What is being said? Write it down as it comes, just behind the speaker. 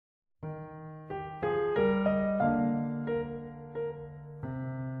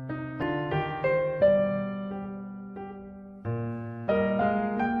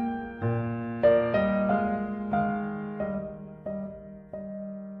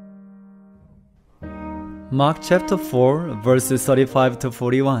Mark chapter 4, verses 35 to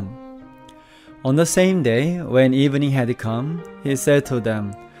 41. On the same day, when evening had come, he said to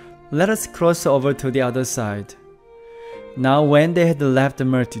them, "Let us cross over to the other side." Now when they had left the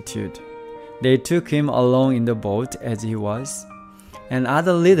multitude, they took him along in the boat as he was, and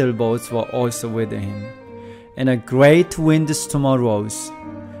other little boats were also with him. And a great windstorm arose,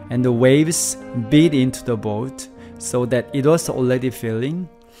 and the waves beat into the boat, so that it was already filling.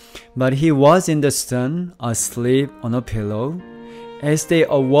 But he was in the stern, asleep on a pillow. As they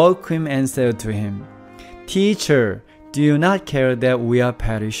awoke him and said to him, "Teacher, do you not care that we are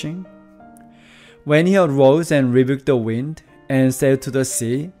perishing?" When he arose and rebuked the wind, and said to the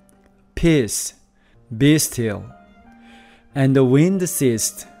sea, "Peace, be still." And the wind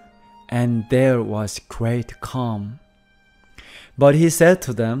ceased, and there was great calm. But he said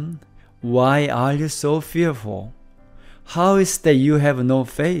to them, "Why are you so fearful? How is it that you have no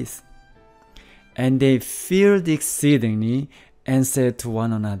faith?" And they feared exceedingly and said to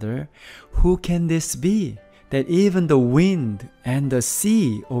one another, "Who can this be, that even the wind and the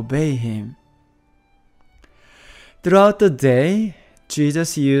sea obey him?" Throughout the day,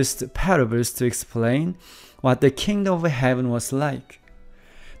 Jesus used parables to explain what the kingdom of heaven was like.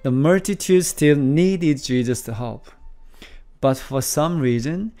 The multitude still needed Jesus' help. But for some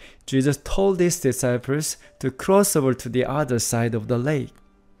reason, Jesus told his disciples to cross over to the other side of the lake.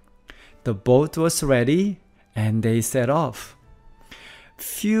 The boat was ready, and they set off.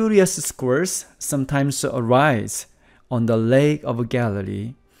 Furious squalls sometimes arise on the Lake of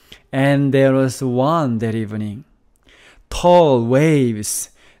Galilee, and there was one that evening. Tall waves,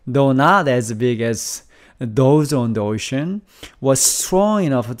 though not as big as those on the ocean, was strong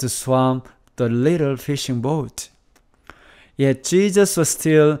enough to swamp the little fishing boat. Yet Jesus was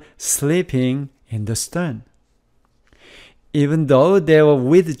still sleeping in the stern. Even though they were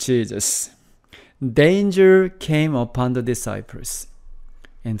with Jesus, danger came upon the disciples.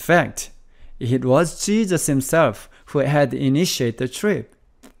 In fact, it was Jesus himself who had initiated the trip.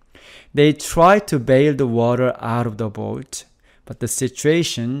 They tried to bail the water out of the boat, but the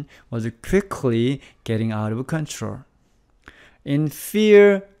situation was quickly getting out of control. In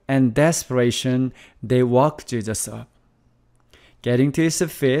fear and desperation, they woke Jesus up. Getting to his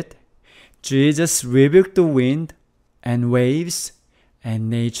feet, Jesus rebuked the wind and waves, and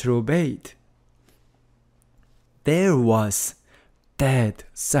nature obeyed. There was dead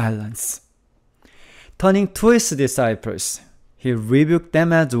silence. Turning to his disciples, he rebuked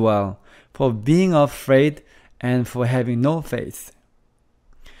them as well for being afraid and for having no faith.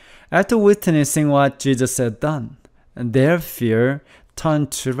 After witnessing what Jesus had done, their fear turned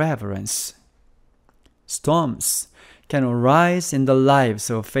to reverence. Storms can arise in the lives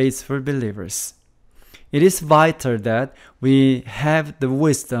of faithful believers. It is vital that we have the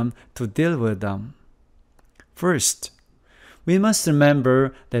wisdom to deal with them. First, we must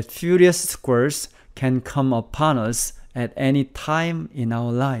remember that furious squalls can come upon us at any time in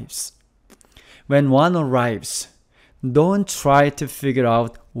our lives. When one arrives, don't try to figure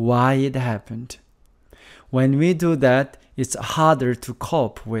out why it happened. When we do that, it's harder to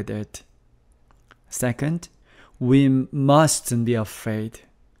cope with it. Second, we mustn't be afraid.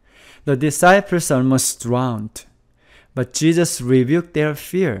 The disciples almost drowned, but Jesus rebuked their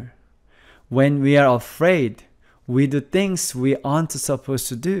fear. When we are afraid, we do things we aren't supposed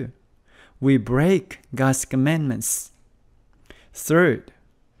to do. We break God's commandments. Third,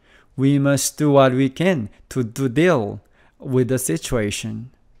 we must do what we can to deal with the situation,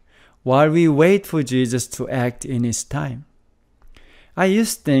 while we wait for Jesus to act in his time. I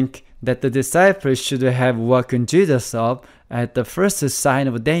used to think that the disciples should have woken Jesus up at the first sign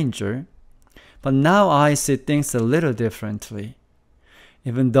of danger, but now I see things a little differently.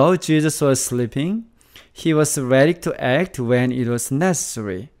 Even though Jesus was sleeping, he was ready to act when it was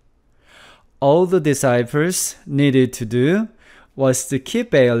necessary. All the disciples needed to do was to keep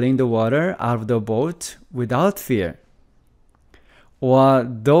bailing the water out of the boat without fear. Or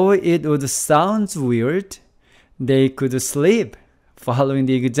though it would sound weird, they could sleep following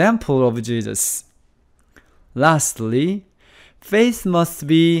the example of Jesus. Lastly, faith must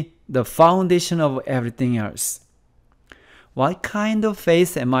be the foundation of everything else. What kind of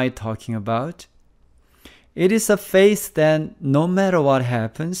faith am I talking about? It is a faith that no matter what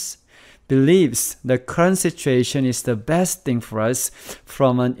happens, believes the current situation is the best thing for us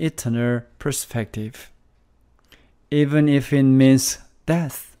from an eternal perspective. Even if it means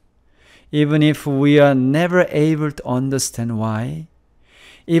death, even if we are never able to understand why,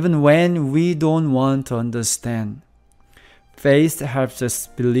 even when we don't want to understand, faith helps us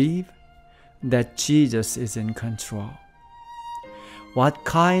believe that Jesus is in control. What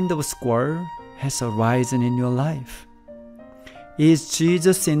kind of squall has arisen in your life? Is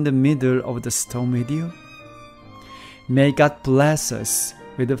Jesus in the middle of the storm with you? May God bless us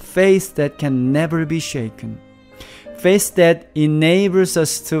with a faith that can never be shaken. Faith that enables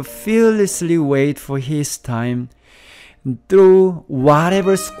us to fearlessly wait for His time through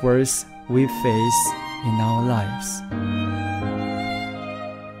whatever squalls we face in our lives.